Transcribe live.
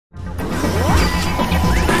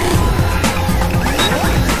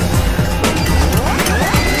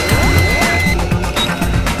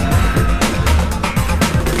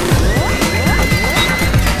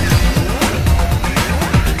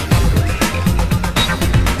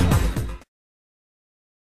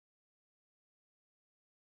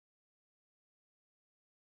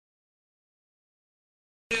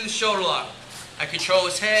the shoulder lock. I control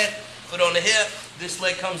his head, foot on the hip, this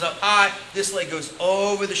leg comes up high, this leg goes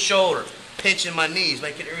over the shoulder, pinching my knees,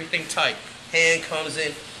 making everything tight. Hand comes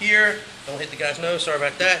in here, don't hit the guy's nose, sorry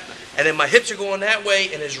about that. And then my hips are going that way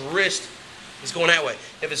and his wrist is going that way.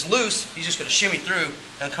 If it's loose, he's just gonna shimmy through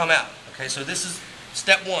and come out. Okay, so this is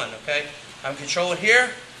step one, okay? I'm controlling here,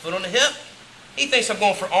 foot on the hip. He thinks I'm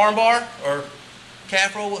going for arm bar or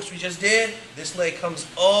calf roll, which we just did. This leg comes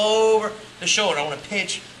over the shoulder. I want to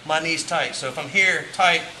pinch my knees tight. So if I'm here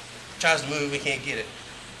tight, tries to move, we can't get it.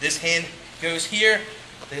 This hand goes here,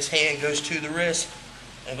 this hand goes to the wrist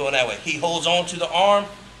and going that way. He holds on to the arm.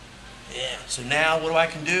 Yeah, so now what I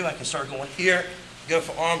can do, I can start going here, go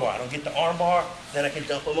for arm bar. I don't get the arm bar, then I can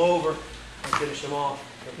dump them over and finish them off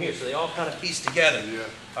from here. So they all kind of piece together. Yeah.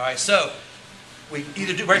 All right, so we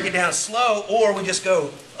either break it down slow or we just go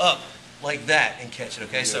up like that and catch it,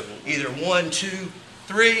 okay? Yeah. So either 1, 2,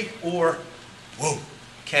 3, or whoa,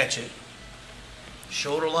 catch it.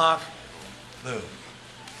 Shoulder lock, boom.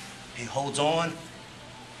 He holds on,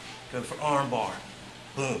 go for arm bar,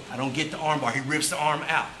 boom. I don't get the arm bar, he rips the arm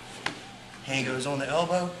out. Hand goes on the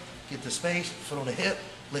elbow, get the space, foot on the hip,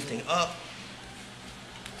 lifting up,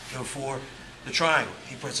 go for the triangle.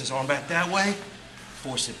 He puts his arm back that way,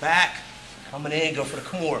 force it back, coming in, go for the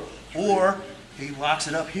Kimura. Or he locks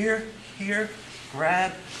it up here,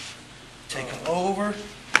 grab, take him over,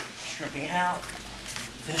 stripping out,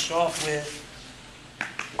 finish off with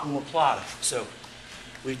omoplata. So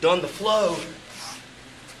we've done the flow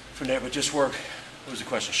from there, but just work. What was the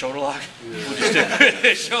question? Shoulder lock? Yeah. We'll just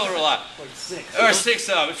do shoulder lock. Like 6. Or 6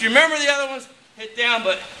 of them. If you remember the other ones, hit down,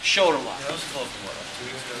 but shoulder lock. Yeah, that was close to what?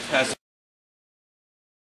 2 years ago?